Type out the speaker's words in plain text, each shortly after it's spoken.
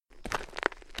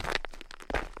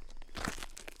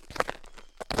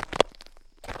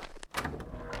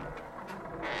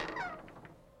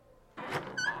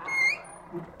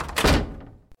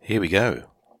Here we go.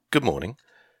 Good morning.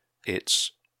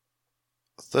 It's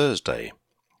Thursday,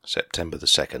 September the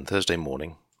 2nd, Thursday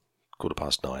morning,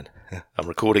 9:15. I'm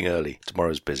recording early.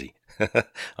 Tomorrow's busy.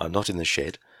 I'm not in the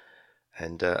shed,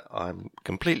 and I'm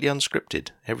completely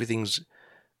unscripted. Everything's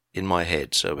in my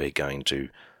head, so we're going to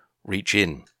reach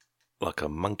in like a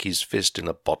monkey's fist in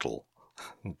a bottle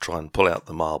and try and pull out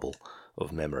the marble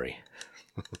of memory.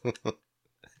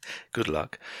 Good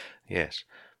luck. Yes.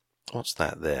 What's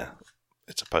that there?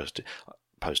 It's a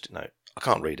post-it note. I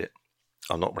can't read it.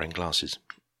 I'm not wearing glasses.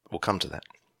 We'll come to that.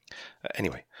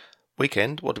 Anyway,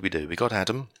 weekend, what did we do? We got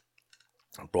Adam.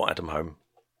 I brought Adam home.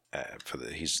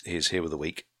 He's here with a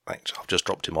week. Thanks. I've just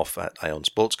dropped him off at Aon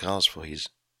Sports Cars for his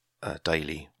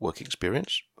daily work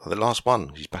experience. The last one.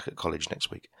 He's back at college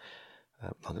next week.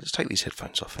 Let's take these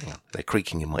headphones off. Hang on. They're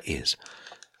creaking in my ears.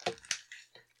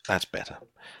 That's better.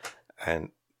 And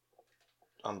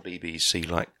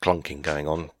un-BBC-like clunking going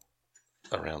on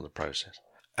around the process.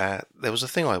 There was a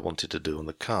thing I wanted to do on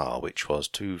the car, which was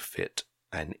to fit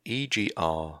an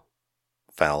EGR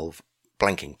valve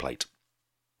blanking plate.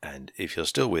 And if you're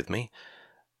still with me,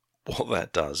 what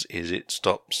that does is it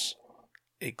stops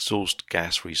exhaust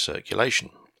gas recirculation.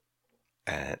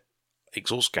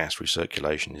 Exhaust gas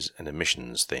recirculation is an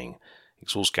emissions thing.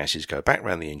 Exhaust gases go back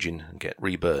round the engine and get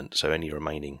reburnt, so any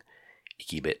remaining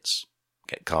icky bits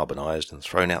get carbonised and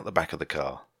thrown out the back of the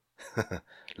car.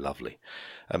 Lovely.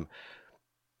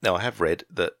 Now, I have read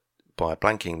that by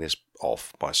blanking this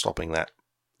off, by stopping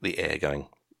the air going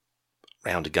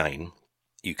round again,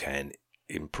 you can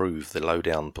improve the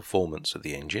low-down performance of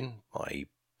the engine, i.e.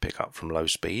 pick up from low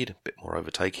speed, a bit more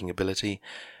overtaking ability,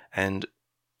 and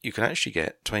you can actually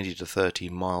get 20 to 30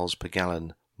 miles per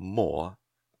gallon more.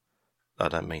 I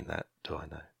don't mean that, do I?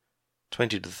 No.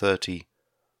 20 to 30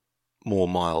 more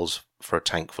miles for a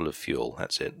tank full of fuel.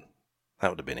 That's it. That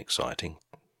would have been exciting.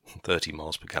 30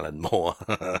 miles per gallon more.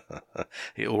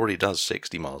 It already does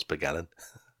 60 miles per gallon.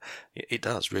 It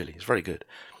does, really. It's very good.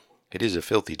 It is a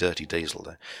filthy, dirty diesel,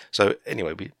 though. So,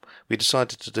 anyway, we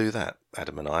decided to do that,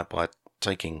 Adam and I, by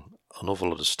taking an awful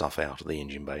lot of stuff out of the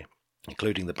engine bay,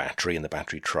 including the battery and the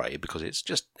battery tray, because it's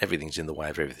just everything's in the way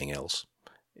of everything else.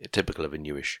 Typical of a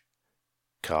newish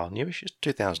car. Newish? It's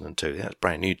 2002. That's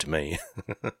brand new to me.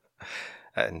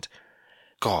 And,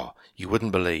 God, you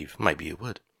wouldn't believe, maybe you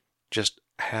would, just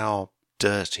how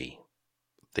dirty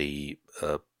the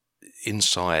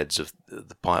insides of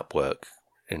the pipework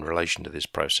in relation to this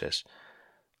process.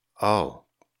 Oh,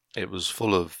 it was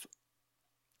full of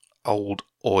old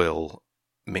oil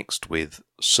mixed with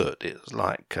soot. It was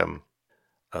like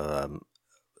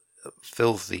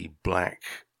filthy black,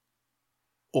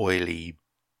 oily,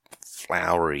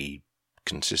 floury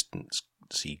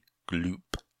consistency gloop.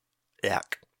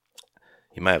 Yuck.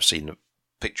 You may have seen a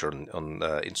picture on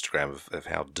Instagram of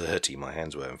how dirty my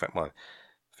hands were. In fact, my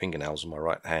fingernails on my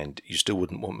right hand, you still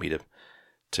wouldn't want me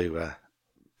to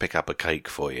pick up a cake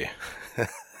for you.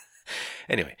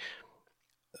 Anyway,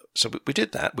 so we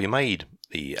did that. We made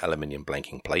the aluminium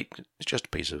blanking plate. It's just a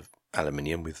piece of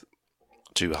aluminium with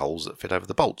two holes that fit over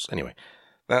the bolts. Anyway,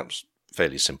 that was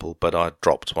fairly simple, but I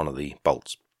dropped one of the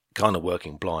bolts. Kind of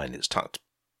working blind. It's tucked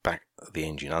back of the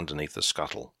engine underneath the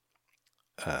scuttle,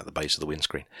 the base of the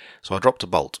windscreen. So I dropped a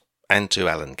bolt and two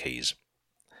Allen keys.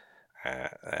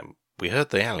 We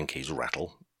heard the Allen keys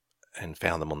rattle and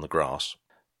found them on the grass,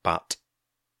 but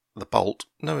the bolt,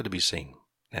 nowhere to be seen.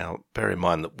 Now, bear in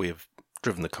mind that we've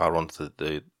driven the car onto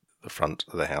the front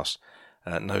of the house,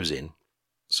 nose in,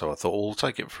 so I thought, we'll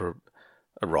take it for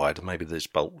a ride, and maybe this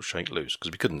bolt will shake loose,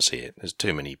 because we couldn't see it. There's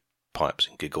too many pipes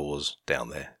and gewgaws down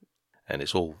there, and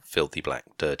it's all filthy black,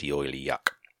 dirty, oily yuck.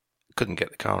 Couldn't get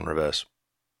the car in reverse.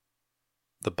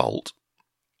 The bolt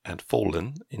had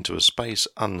fallen into a space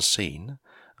unseen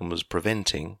and was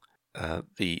preventing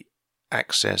the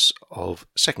access of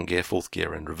second gear, fourth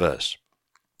gear and reverse.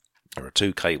 There are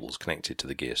two cables connected to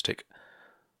the gear stick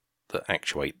that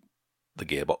actuate the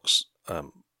gearbox.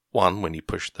 One when you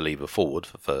push the lever forward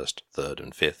for first, third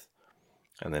and fifth,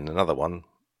 and then another one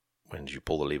when you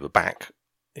pull the lever back,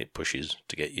 it pushes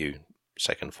to get you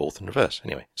second, fourth and reverse.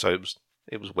 Anyway, so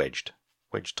it was wedged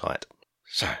tight.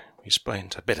 So we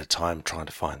spent a bit of time trying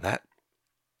to find that,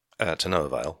 to no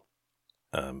avail.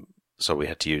 So we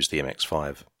had to use the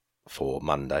MX-5 for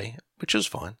Monday, which was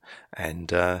fine.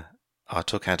 And I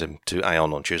took Adam to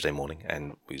Aon on Tuesday morning,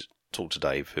 and we talked to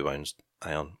Dave, who owns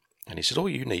Aon, and he said, "Oh,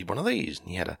 you need one of these." And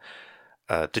he had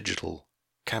a digital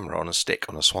camera on a stick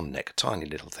on a swan neck, a tiny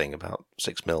little thing, about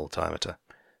 6mm diameter.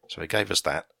 So he gave us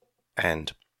that,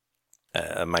 and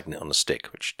a magnet on a stick,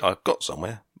 which I've got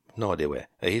somewhere, no idea where.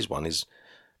 His one is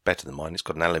better than mine. It's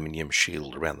got an aluminium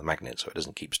shield around the magnet so it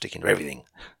doesn't keep sticking to everything.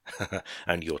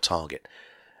 Only your target.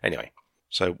 Anyway,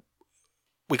 so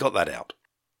we got that out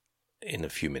in a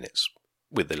few minutes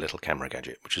with the little camera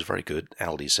gadget, which is very good.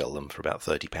 Aldi sell them for about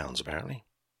 £30 apparently.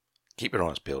 Keep your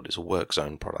eyes peeled. It's a work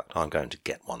zone product. I'm going to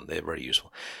get one. They're very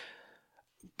useful.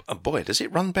 And boy, does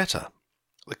it run better.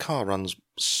 The car runs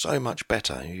so much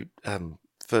better. You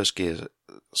first gear,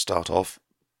 start off,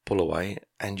 pull away,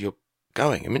 and you're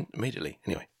going immediately.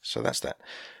 Anyway, so that's that.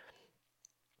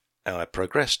 I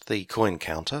progressed the coin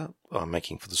counter I'm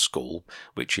making for the school,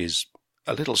 which is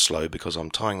a little slow because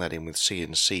I'm tying that in with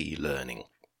CNC learning,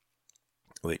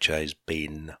 which has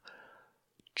been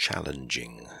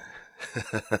challenging.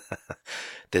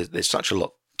 There's such a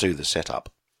lot to the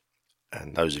setup,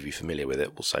 and those of you familiar with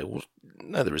it will say, well,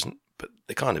 no there isn't, but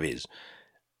there kind of is.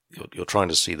 You're trying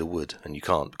to see the wood and you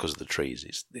can't because of the trees.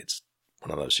 It's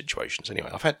one of those situations. Anyway,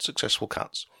 I've had successful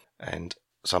cuts and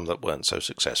some that weren't so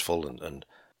successful, and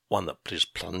one that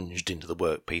just plunged into the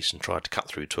workpiece and tried to cut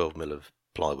through 12mm of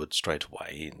plywood straight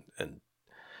away, and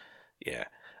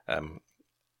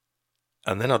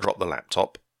then I dropped the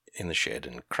laptop in the shed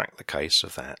and cracked the case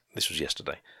of that. This was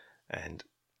yesterday. And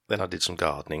then I did some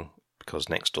gardening because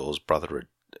next door's brother had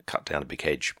cut down a big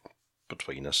hedge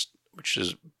between us, which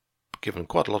has given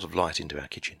quite a lot of light into our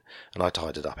kitchen. And I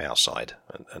tied it up outside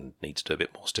and need to do a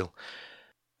bit more still.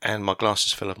 And my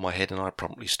glasses fell off my head and I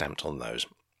promptly stamped on those.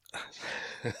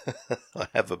 I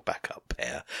have a backup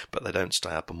pair, but they don't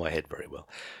stay up on my head very well.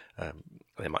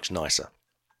 They're much nicer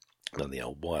than the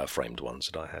old wire-framed ones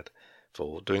that I had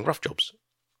for doing rough jobs.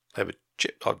 I've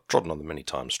trodden on them many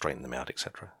times, straightened them out,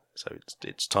 etc. So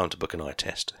it's time to book an eye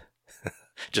test,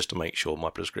 just to make sure my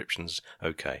prescription's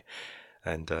okay.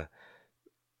 And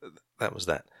that was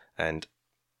that. And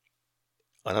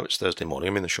I know it's Thursday morning.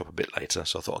 I'm in the shop a bit later,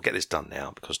 so I thought I'll get this done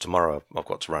now because tomorrow I've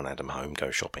got to run Adam home,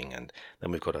 go shopping, and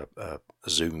then we've got a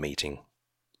Zoom meeting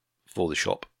for the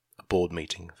shop, a board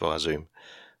meeting via Zoom,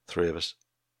 3 of us.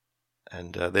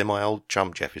 And then my old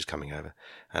chum Jeff is coming over,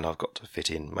 and I've got to fit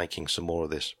in making some more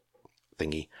of this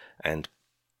thingy and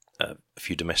a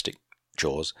few domestic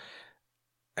chores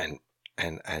and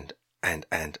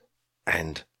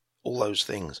all those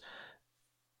things.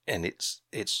 And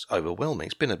it's overwhelming.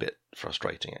 It's been a bit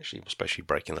frustrating actually, especially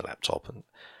breaking the laptop and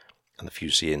the few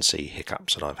CNC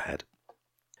hiccups that I've had.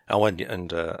 Oh, and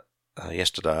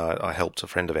yesterday I helped a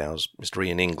friend of ours, Mr.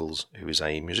 Ian Ingalls, who is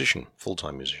a musician,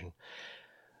 full-time musician.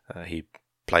 He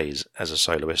plays as a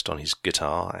soloist on his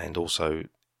guitar and also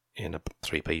in a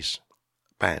 3-piece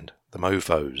band, the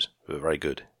Mofos, who are very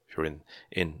good. If you're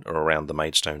in or around the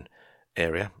Maidstone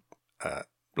area,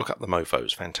 look up the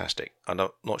Mofos, fantastic. I'm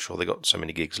not sure they've got so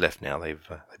many gigs left now. They've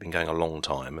been going a long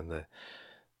time, and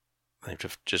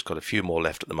they've just got a few more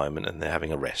left at the moment, and they're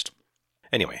having a rest.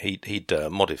 Anyway, he'd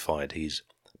modified his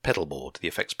pedal board, the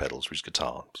effects pedals for his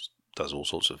guitar, does all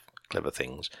sorts of clever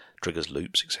things, triggers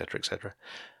loops, etc., etc.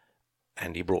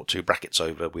 And he brought 2 brackets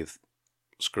over with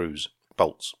screws,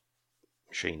 bolts,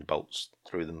 machine bolts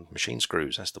through them, machine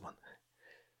screws, that's the one,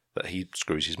 that he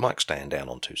screws his mic stand down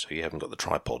onto, so you haven't got the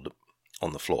tripod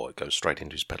on the floor, it goes straight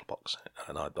into his pedal box.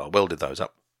 And I welded those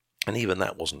up, and even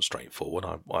that wasn't straightforward.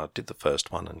 I did the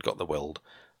first one and got the weld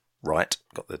right,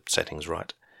 got the settings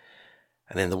right,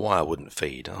 and then the wire wouldn't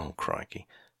feed. Oh, crikey.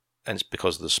 And it's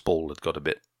because the spool had got a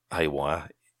bit haywire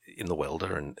in the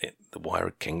welder, and the wire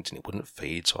had kinked and it wouldn't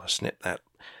feed, so I snipped that,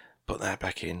 put that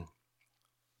back in,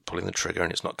 pulling the trigger,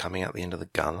 and it's not coming out the end of the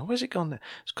gun. Oh, where's it gone there?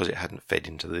 It's because it hadn't fed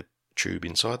into the tube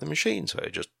inside the machine, so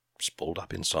it just spooled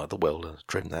up inside the welder,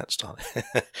 trimmed that, started.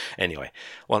 Anyway,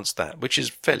 once that, which is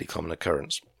fairly common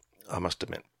occurrence, I must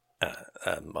admit,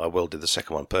 I welded the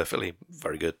second one perfectly,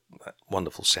 very good, that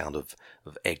wonderful sound of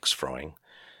eggs frying.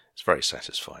 It's very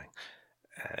satisfying.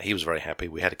 He was very happy.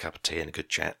 We had a cup of tea and a good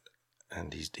chat,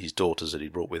 and his daughters that he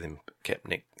brought with him kept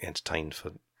Nick entertained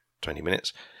for 20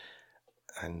 minutes,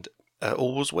 and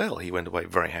all was well. He went away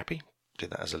very happy,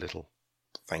 did that as a little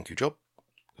thank you job,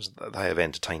 because they have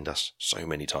entertained us so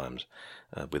many times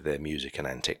with their music and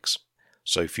antics.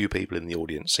 So few people in the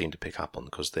audience seem to pick up on,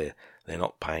 because they're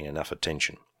not paying enough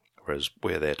attention, whereas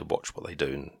we're there to watch what they do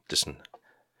and listen.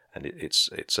 And it's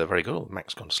very good. Oh,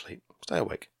 Mac's gone to sleep. Stay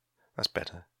awake. That's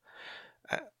better.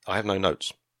 I have no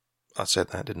notes. I said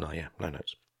that, didn't I? Yeah, no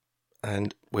notes.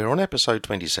 And we're on episode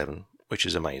 27, which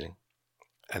is amazing.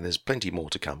 And there's plenty more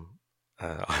to come.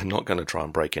 I'm not going to try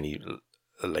and break any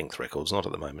length records, not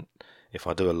at the moment. If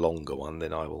I do a longer one,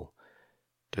 then I will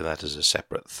do that as a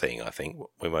separate thing, I think.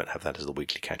 We won't have that as the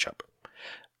weekly catch-up.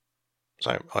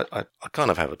 So I kind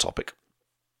of have a topic.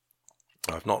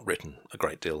 I've not written a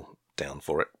great deal down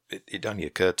for it. It only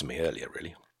occurred to me earlier,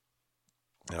 really.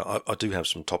 Now, I do have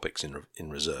some topics in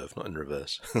reserve, not in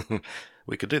reverse.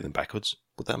 We could do them backwards.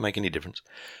 Would that make any difference?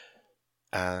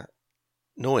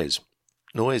 Noise.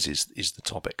 Noise is the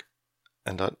topic.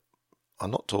 And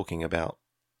I'm not talking about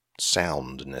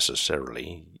sound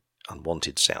necessarily,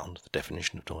 unwanted sound, the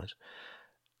definition of noise.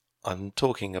 I'm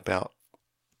talking about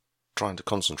trying to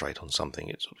concentrate on something.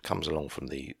 It sort of comes along from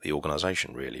the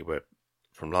organisation, really, where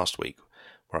from last week,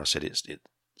 where I said it's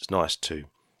nice to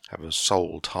have a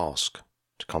sole task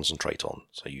to concentrate on,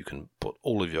 so you can put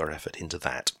all of your effort into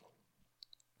that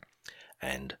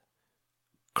and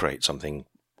create something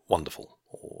wonderful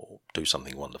or do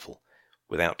something wonderful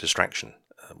without distraction,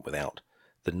 without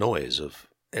the noise of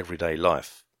everyday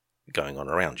life going on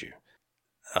around you.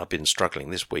 I've been struggling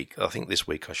this week. I think this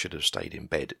week I should have stayed in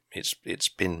bed. It's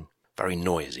been very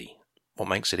noisy. What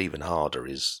makes it even harder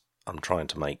is I'm trying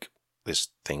to make this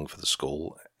thing for the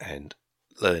school and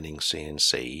learning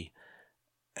CNC,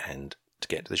 and to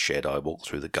get to the shed I walk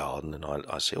through the garden and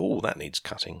I say, oh, that needs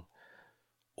cutting,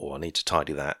 or I need to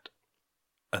tidy that,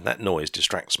 and that noise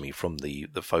distracts me from the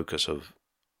focus of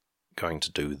going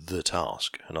to do the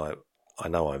task. And I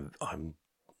know I'm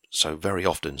so very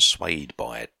often swayed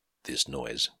by it, this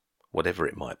noise, whatever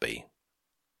it might be.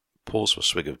 Pause for a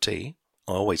swig of tea.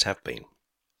 I always have been.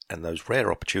 And those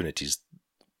rare opportunities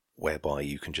whereby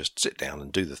you can just sit down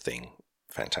and do the thing,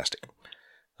 fantastic.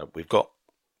 We've got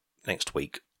next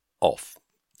week off,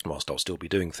 whilst I'll still be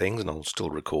doing things and I'll still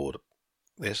record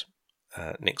this.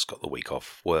 Nick's got the week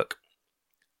off work,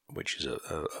 which is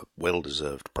a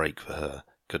well-deserved break for her,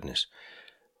 goodness.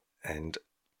 And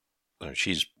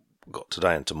she's got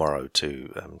today and tomorrow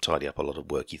to tidy up a lot of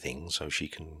worky things so she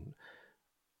can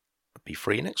be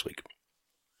free next week.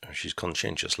 She's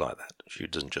conscientious like that. She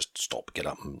doesn't just stop, get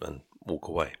up and walk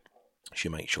away. She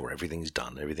makes sure everything's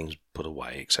done, everything's put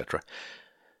away, etc.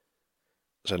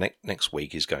 So next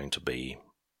week is going to be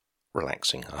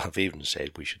relaxing. I've even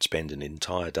said we should spend an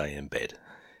entire day in bed.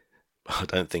 I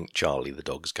don't think Charlie the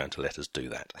dog's going to let us do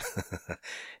that.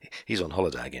 He's on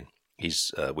holiday again.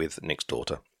 He's with Nick's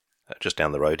daughter just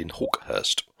down the road in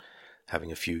Hawkhurst,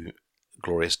 having a few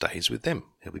glorious days with them.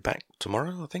 He'll be back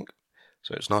tomorrow, I think.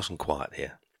 So it's nice and quiet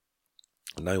here.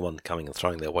 No one coming and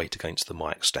throwing their weight against the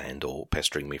mic stand or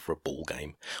pestering me for a ball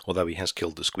game, although he has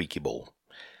killed the squeaky ball.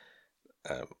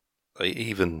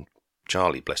 Even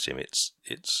Charlie, bless him, it's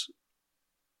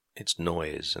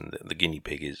noise, and the guinea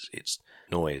pig it's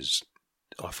noise.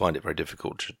 I find it very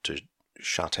difficult to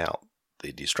shut out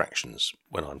the distractions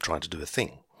when I'm trying to do a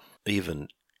thing. Even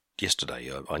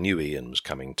yesterday, I knew Ian was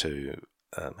coming to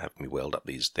have me weld up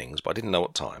these things, but I didn't know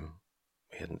what time.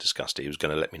 We hadn't discussed it. He was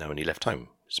going to let me know when he left home.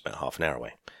 It's about half an hour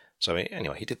away. So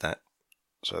anyway, he did that.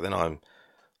 So then I'm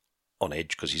on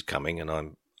edge because he's coming, and I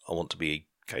want to be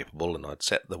capable, and I'd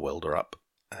set the welder up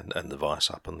and the vise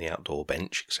up on the outdoor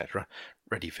bench, etc.,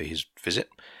 ready for his visit.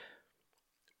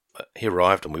 But he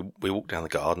arrived, and we walked down the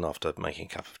garden after making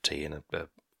a cup of tea and a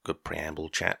good preamble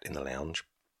chat in the lounge.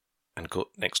 And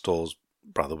next door's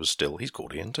brother was still, he's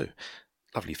called Ian too,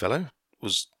 lovely fellow,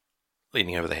 was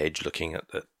leaning over the hedge looking at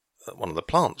one of the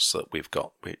plants that we've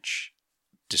got, which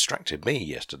distracted me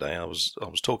yesterday. I was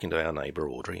talking to our neighbour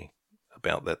Audrey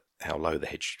about how low the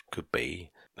hedge could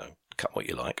be. Cut what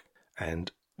you like.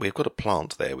 And we've got a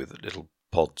plant there with little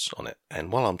pods on it.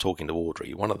 And while I'm talking to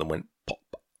Audrey, one of them went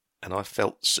pop, and I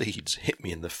felt seeds hit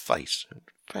me in the face.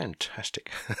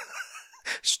 Fantastic.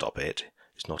 Stop it.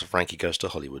 It's not a Frankie Goes to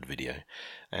Hollywood video.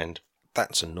 And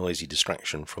that's a noisy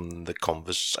distraction from the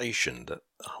conversation that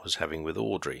I was having with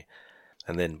Audrey.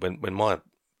 And then when my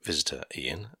visitor,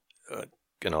 Ian,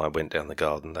 and I went down the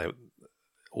garden,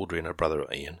 Audrey and her brother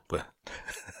Ian were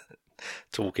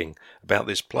talking about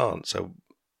this plant. So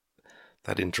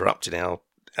that interrupted our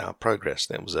progress.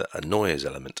 There was a noise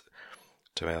element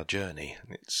to our journey.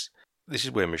 This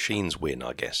is where machines win,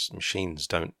 I guess. Machines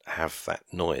don't have that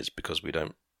noise because we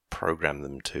don't program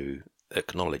them to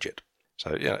acknowledge it.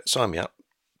 So, sign me up.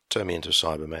 Turn me into a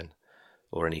Cyberman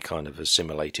or any kind of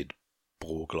assimilated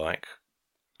Borg-like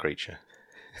creature.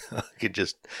 I could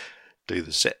just do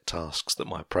the set tasks that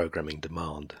my programming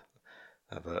demand.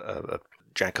 I have a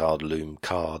Jacquard loom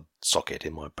card socket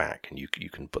in my back, and you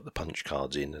can put the punch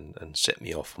cards in and set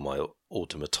me off on my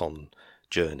automaton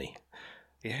journey.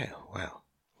 Yeah, wow.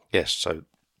 Yes, so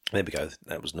there we go.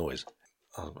 That was noise.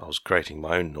 I was creating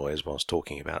my own noise whilst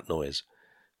talking about noise.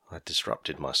 I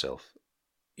disrupted myself.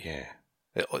 Yeah.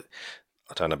 I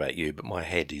don't know about you, but my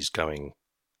head is going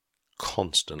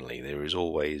constantly. There is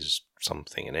always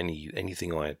something, and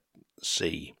anything I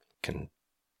see can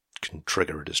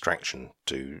trigger a distraction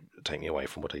to take me away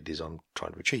from what it is I'm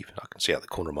trying to achieve. I can see out the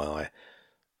corner of my eye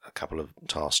a couple of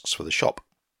tasks for the shop.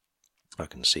 I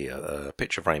can see a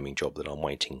picture framing job that I'm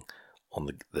waiting on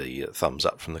the thumbs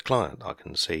up from the client. I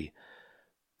can see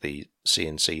the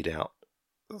CNC'd out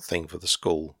thing for the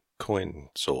school coin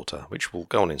sorter, which will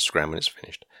go on Instagram when it's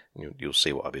finished. You'll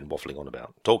see what I've been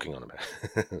talking on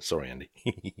about. Sorry, Andy.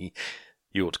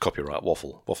 You ought to copyright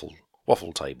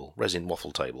waffle table, resin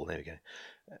waffle table. There we go.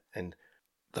 And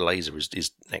the laser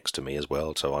is next to me as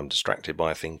well, so I'm distracted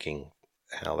by thinking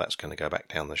how that's going to go back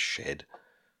down the shed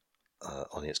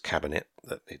on its cabinet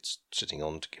that it's sitting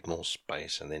on to give more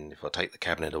space. And then if I take the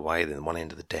cabinet away, then one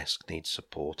end of the desk needs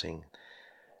supporting,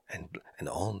 and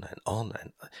on and on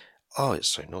and oh, it's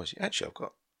so noisy. Actually,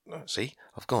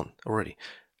 I've gone already.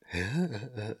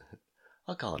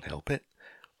 I can't help it.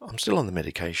 I'm still on the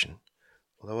medication,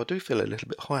 although I do feel a little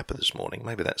bit hyper this morning.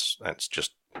 Maybe that's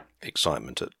just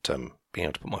excitement at being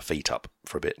able to put my feet up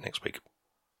for a bit next week.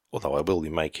 Although I will be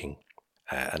making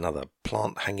another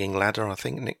plant hanging ladder. I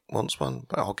think Nick wants one,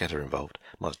 but I'll get her involved.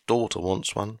 My daughter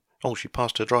wants one. Oh, she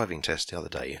passed her driving test the other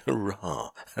day. Hurrah!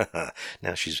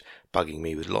 Now she's bugging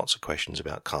me with lots of questions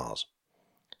about cars.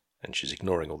 And she's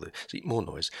ignoring more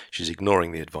noise. She's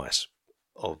ignoring the advice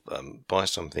of buy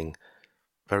something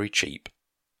very cheap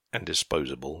and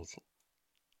disposable,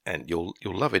 and you'll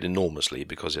love it enormously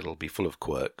because it'll be full of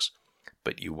quirks,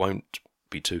 but you won't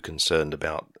be too concerned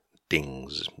about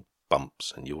dings,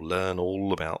 bumps, and you'll learn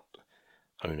all about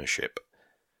ownership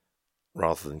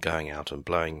rather than going out and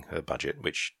blowing her budget,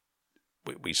 which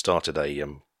we started a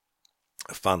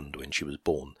fund when she was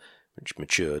born, which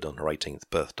matured on her 18th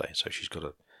birthday, so she's got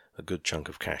a good chunk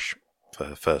of cash for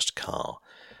her first car,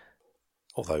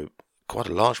 although quite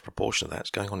a large proportion of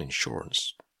that's going on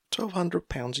insurance.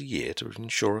 £1,200 a year to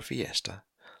insure a Fiesta?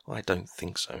 I don't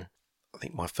think so. I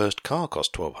think my first car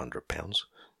cost £1,200.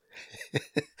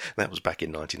 That was back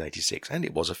in 1986, and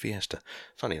it was a Fiesta.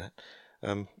 Funny that.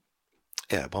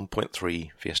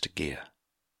 1.3 Fiesta gear.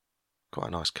 Quite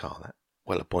a nice car, that.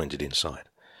 Well appointed inside.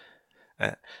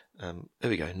 There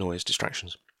we go, noise,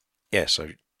 distractions. Yeah, so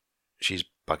she's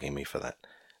bugging me for that.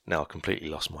 Now I completely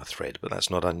lost my thread, but that's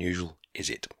not unusual, is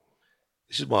it?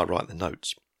 This is why I write the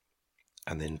notes,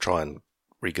 and then try and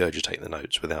regurgitate the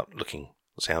notes without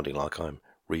sounding like I'm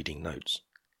reading notes.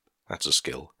 That's a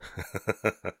skill.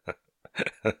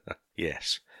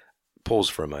 Yes. Pause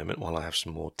for a moment while I have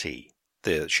some more tea.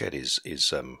 The shed is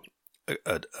an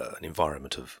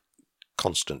environment of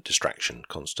constant distraction,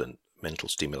 constant mental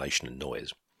stimulation and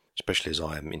noise, especially as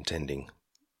I am intending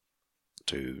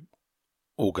to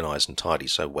organise and tidy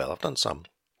so well. I've done some.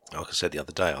 Like I said the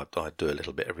other day, I do a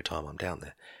little bit every time I'm down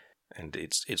there. And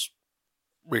it's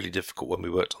really difficult. When we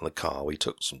worked on the car, we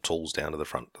took some tools down to the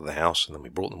front of the house and then we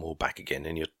brought them all back again,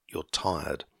 and you're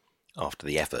tired after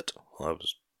the effort. I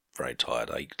was very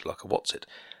tired. I ached like a what's-it.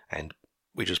 And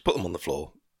we just put them on the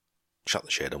floor, shut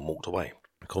the shed and walked away.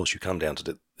 Of course, you come down to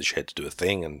the shed to do a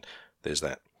thing, and there's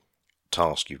that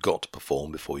task you've got to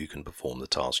perform before you can perform the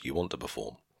task you want to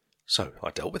perform. So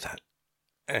I dealt with that.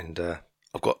 And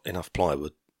I've got enough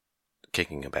plywood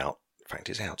kicking about. In fact,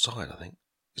 it's outside, I think.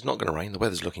 It's not going to rain. The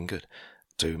weather's looking good.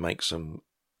 To make some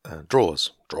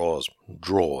drawers.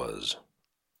 Drawers.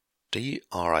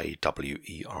 D-R-A-W-E-R-S.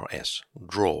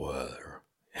 Drawer.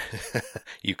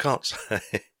 You can't say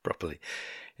it properly.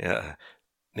 Yeah.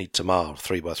 Need Tamar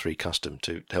 3x3 Custom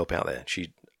to help out there.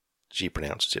 She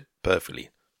pronounces it perfectly.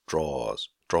 Drawers.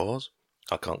 Drawers?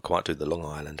 I can't quite do the Long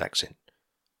Island accent.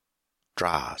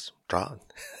 Drawers.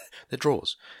 They're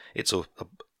drawers. It's a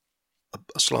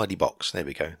slidey box. There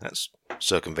we go. That's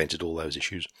circumvented all those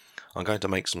issues. I'm going to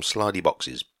make some slidey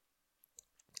boxes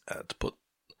to put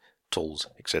tools,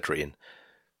 etc. in.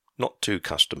 Not too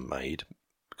custom made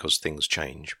because things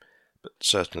change, but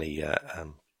certainly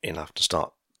enough to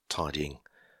start tidying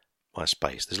my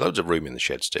space. There's loads of room in the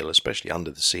shed still, especially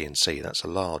under the CNC. That's a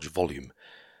large volume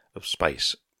of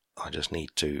space. I just need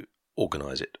to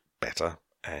organise it better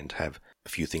and have a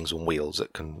few things on wheels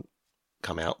that can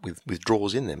come out with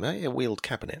drawers in them. A wheeled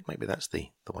cabinet, maybe that's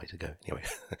the way to go. Anyway,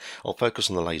 I'll focus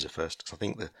on the laser first, because I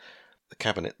think the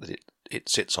cabinet that it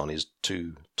sits on is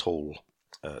too tall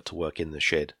to work in the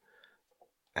shed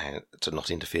and to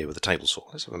not interfere with the table saw.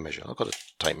 Let's have a measure. I've got a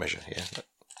tape measure here.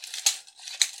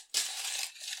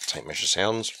 Tape measure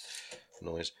sounds,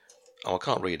 noise. Oh, I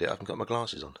can't read it. I haven't got my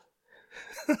glasses on.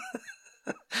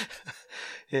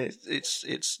 Yeah,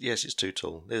 it's too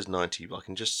tall. There's 90. I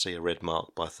can just see a red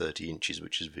mark by 30 inches,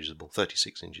 which is visible.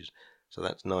 36 inches. So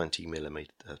that's 90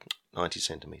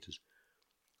 centimeters.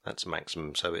 That's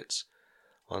maximum. So it's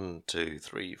 1, 2,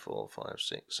 3, 4, 5,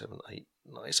 6, 7, 8,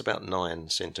 9. It's about 9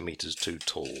 centimeters too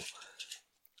tall.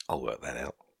 I'll work that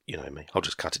out. You know me. I'll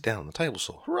just cut it down on the table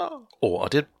saw. Hurrah! Or I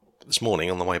did This morning,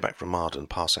 on the way back from Marden,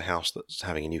 past a house that's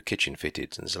having a new kitchen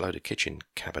fitted, and there's a load of kitchen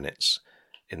cabinets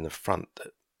in the front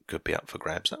that could be up for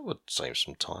grabs. That would save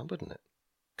some time, wouldn't it?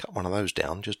 Cut one of those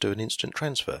down, just do an instant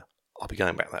transfer. I'll be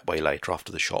going back that way later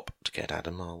after the shop to get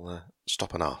Adam. I'll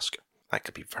stop and ask. That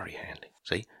could be very handy.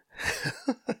 See?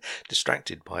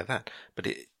 Distracted by that. But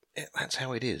that's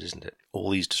how it is, isn't it? All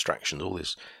these distractions, all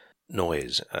this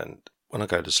noise. And when I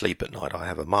go to sleep at night, I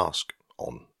have a mask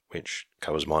on, which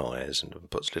covers my eyes and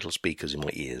puts little speakers in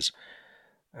my ears.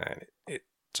 And it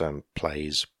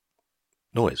plays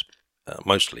noise.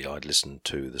 Mostly I'd listen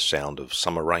to the sound of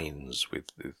summer rains with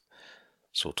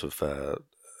sort of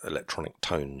electronic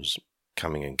tones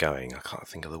coming and going. I can't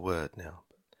think of the word now.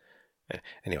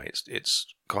 Anyway,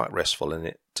 it's quite restful, and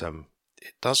it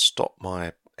does stop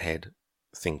my head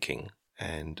thinking.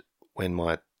 And when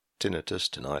my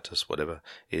tinnitus, whatever,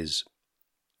 is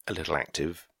a little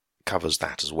active, covers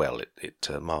that as well. It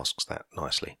masks that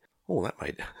nicely. Oh, that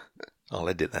made... I'll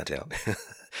edit that out,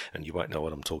 and you won't know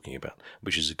what I'm talking about,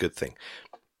 which is a good thing.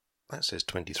 That says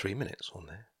 23 minutes on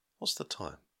there. What's the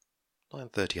time?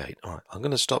 9:38. All right, I'm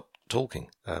going to stop talking.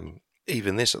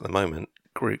 Even this at the moment,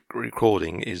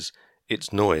 recording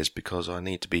it's noise because I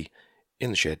need to be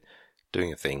in the shed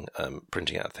doing a thing,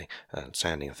 printing out a thing, and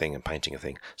sanding a thing and painting a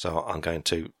thing. So I'm going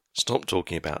to stop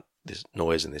talking about this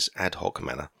noise in this ad hoc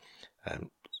manner.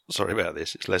 Sorry about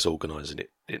this. It's less organised than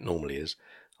it normally is.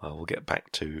 I will get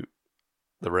back to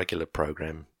the regular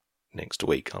programme next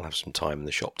week. I'll have some time in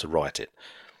the shop to write it,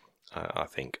 I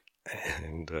think.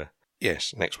 And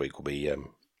yes, next week will be a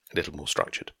little more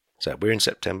structured. So we're in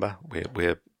September.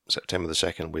 We're September the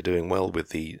 2nd. We're doing well with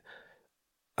the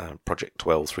Project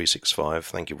 12365.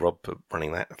 Thank you, Rob, for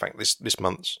running that. In fact, this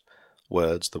month's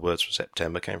words, the words for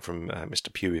September, came from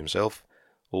Mr. Pugh himself,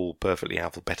 all perfectly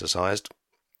alphabetised.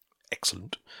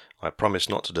 Excellent. I promise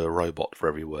not to do a robot for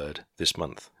every word this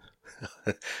month.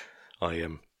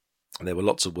 There were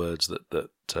lots of words that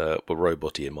were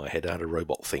roboty in my head. I had a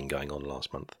robot thing going on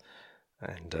last month,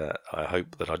 and I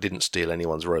hope that I didn't steal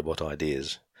anyone's robot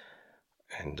ideas.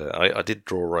 And I did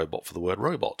draw a robot for the word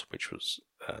robot, which was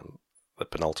the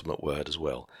penultimate word as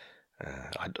well.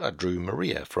 I drew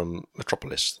Maria from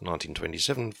Metropolis, the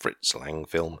 1927 Fritz Lang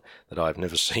film that I've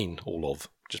never seen all of,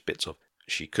 just bits of.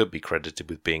 She could be credited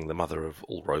with being the mother of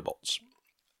all robots.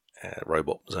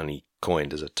 Robot was only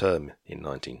coined as a term in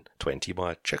 1920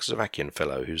 by a Czechoslovakian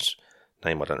fellow whose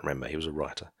name I don't remember. He was a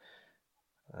writer.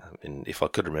 And if I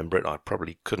could remember it, I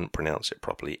probably couldn't pronounce it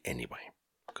properly anyway,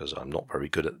 because I'm not very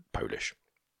good at Polish.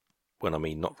 When I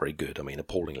mean not very good, I mean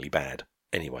appallingly bad.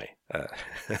 Anyway,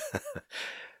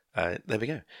 there we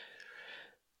go.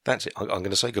 That's it. I'm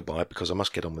going to say goodbye because I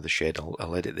must get on with the shed.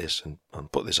 I'll edit this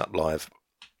and put this up live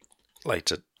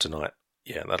later tonight.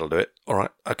 Yeah, that'll do it. All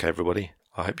right. Okay, everybody.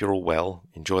 I hope you're all well.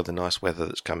 Enjoy the nice weather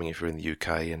that's coming if you're in the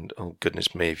UK, and oh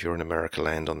goodness me, if you're in America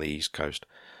land on the East Coast.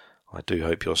 I do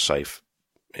hope you're safe.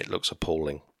 It looks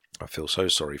appalling. I feel so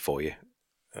sorry for you.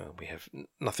 We have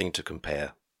nothing to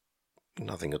compare.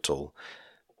 Nothing at all.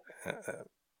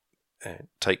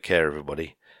 Take care,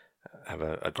 everybody. Have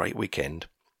a great weekend.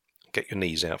 Get your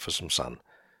knees out for some sun.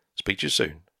 Speak to you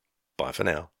soon. Bye for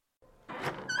now.